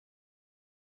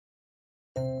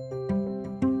I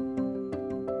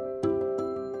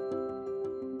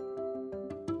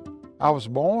was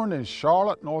born in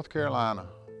Charlotte, North Carolina.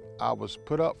 I was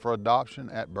put up for adoption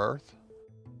at birth.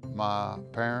 My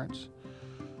parents,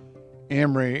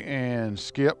 Emery and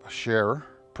Skip Sherrer,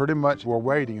 pretty much were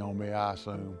waiting on me, I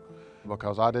assume,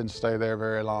 because I didn't stay there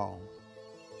very long.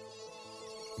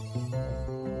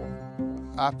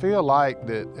 I feel like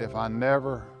that if I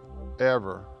never,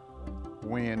 ever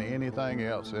win anything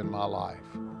else in my life,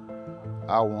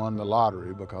 I won the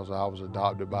lottery because I was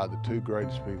adopted by the two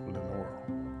greatest people in the world.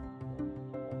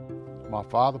 My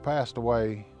father passed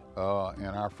away in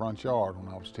our front yard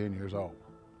when I was 10 years old.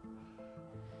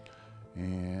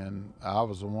 And I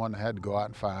was the one that had to go out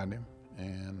and find him.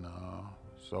 And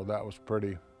so that was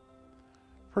pretty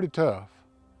tough.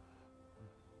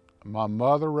 My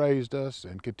mother raised us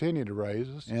and continued to raise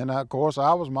us. And of course,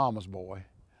 I was mama's boy.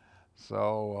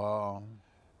 So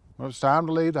it was time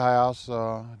to leave the house,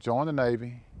 join the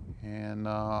Navy, and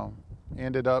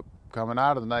ended up coming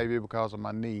out of the Navy because of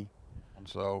my knee. And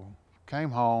so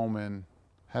came home and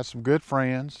had some good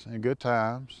friends and good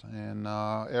times. And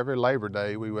every Labor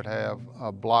Day we would have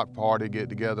a block party, get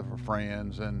together for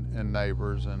friends and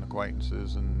neighbors and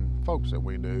acquaintances and folks that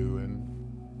we knew. And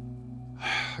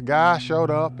a guy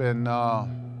showed up and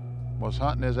was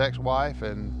hunting his ex-wife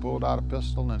and pulled out a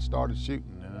pistol and started shooting.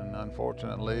 And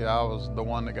unfortunately, I was the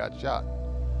one that got shot.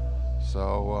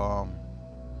 So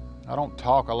I don't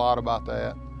talk a lot about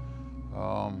that.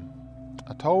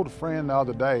 I told a friend the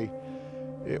other day,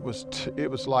 it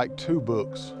was like two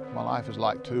books. My life is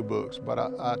like two books, but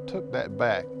I took that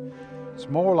back. It's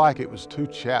more like it was two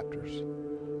chapters,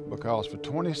 because for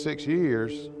 26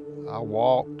 years, I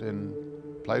walked and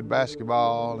played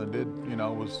basketball and did,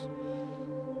 was,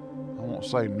 I won't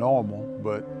say normal,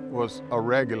 but was a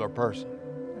regular person.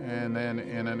 And then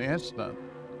in an instant,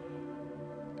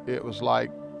 it was like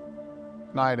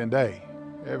night and day.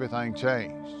 Everything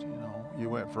changed, You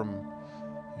went from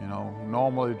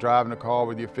normally driving a car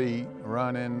with your feet,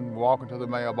 running, walking to the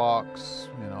mailbox,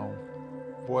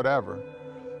 whatever,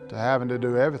 to having to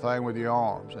do everything with your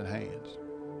arms and hands.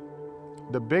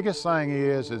 The biggest thing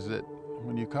is that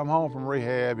when you come home from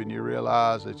rehab and you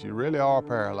realize that you really are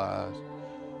paralyzed,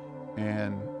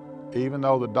 and even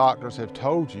though the doctors have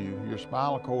told you your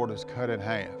spinal cord is cut in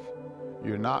half,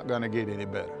 you're not going to get any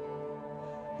better.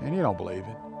 And you don't believe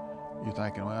it. You're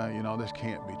thinking, well, this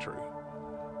can't be true.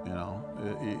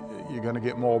 You're going to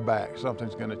get more back.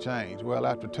 Something's going to change. Well,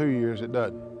 after 2 years, it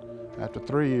doesn't. After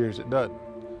 3 years, it doesn't.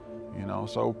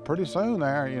 So pretty soon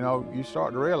there, you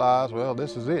start to realize, well,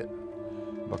 this is it.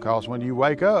 Because when you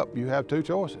wake up, you have two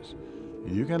choices.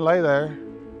 You can lay there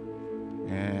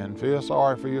and feel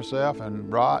sorry for yourself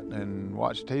and rot and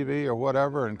watch TV or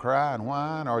whatever and cry and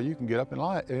whine, or you can get up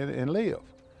and live.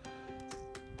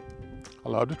 I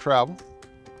love to travel.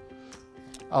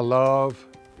 I love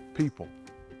people.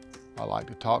 I like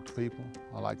to talk to people.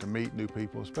 I like to meet new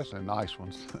people, especially nice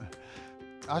ones.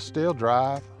 I still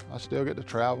drive. I still get to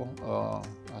travel.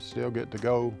 I still get to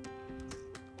go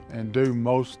and do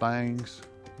most things.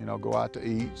 Go out to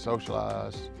eat,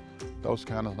 socialize, those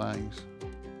kind of things.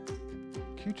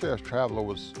 Qchair's Traveler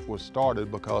was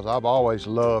started because I've always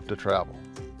loved to travel.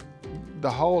 The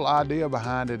whole idea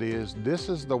behind it is this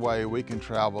is the way we can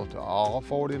travel to all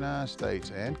 49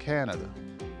 states and Canada,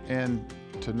 and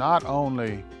to not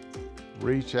only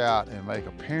reach out and make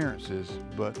appearances,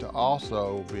 but to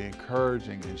also be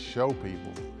encouraging and show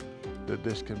people that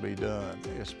this can be done,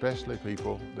 especially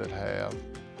people that have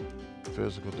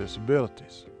physical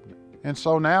disabilities. And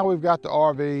so now we've got the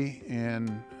RV,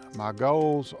 and my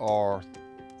goals are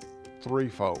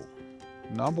threefold.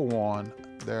 Number one,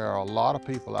 there are a lot of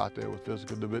people out there with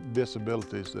physical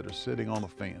disabilities that are sitting on the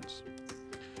fence.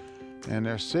 And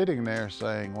they're sitting there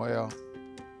saying, well,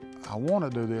 I want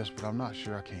to do this, but I'm not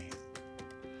sure I can.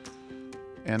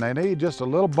 And they need just a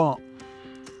little bump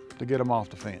to get them off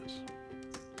the fence.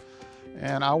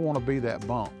 And I want to be that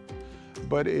bump.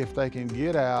 But if they can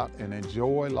get out and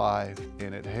enjoy life,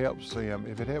 and it helps them,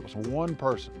 if it helps one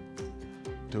person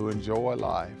to enjoy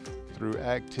life through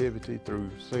activity,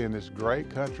 through seeing this great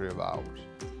country of ours,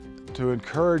 to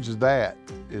encourage that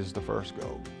is the first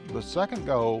goal. The second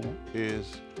goal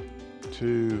is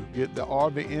to get the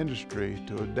RV industry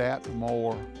to adapt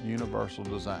more universal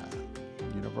design.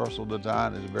 Universal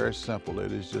design is very simple.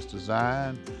 It is just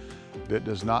design that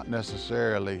does not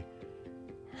necessarily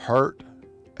hurt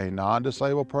a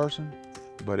non-disabled person,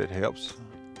 but it helps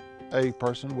a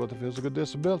person with a physical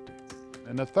disability.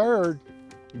 And the third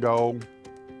goal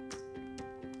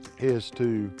is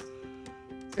to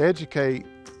educate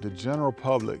the general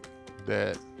public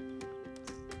that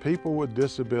People with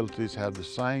disabilities have the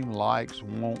same likes,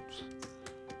 wants,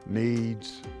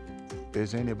 needs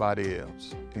as anybody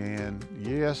else. And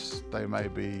yes, they may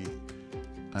be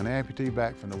an amputee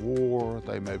back from the war,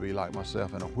 they may be like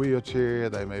myself in a wheelchair,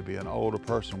 they may be an older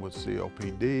person with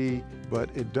COPD, but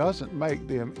it doesn't make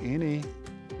them any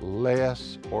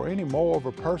less or any more of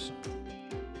a person.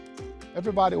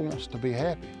 Everybody wants to be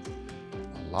happy.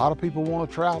 A lot of people want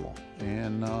to travel,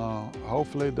 and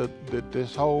hopefully that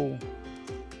this whole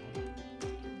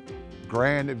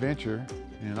grand adventure,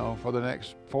 you know, for the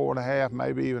next 4.5,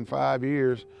 maybe even 5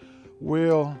 years,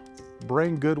 will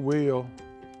bring goodwill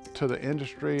to the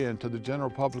industry and to the general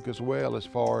public as well, as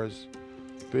far as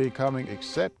becoming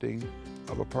accepting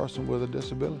of a person with a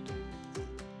disability.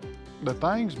 The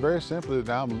things, very simply,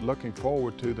 that I'm looking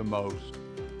forward to the most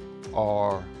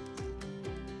are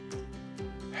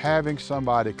having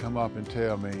somebody come up and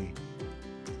tell me,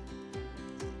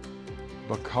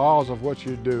 because of what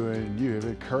you're doing, you have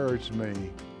encouraged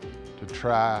me to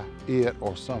try it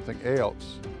or something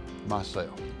else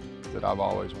myself that I've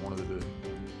always wanted to do.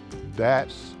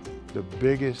 That's the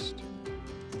biggest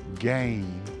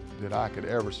gain that I could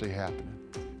ever see happening,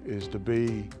 is to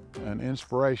be an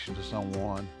inspiration to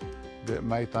someone that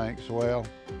may think, well,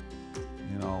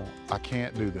 you know, I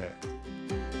can't do that.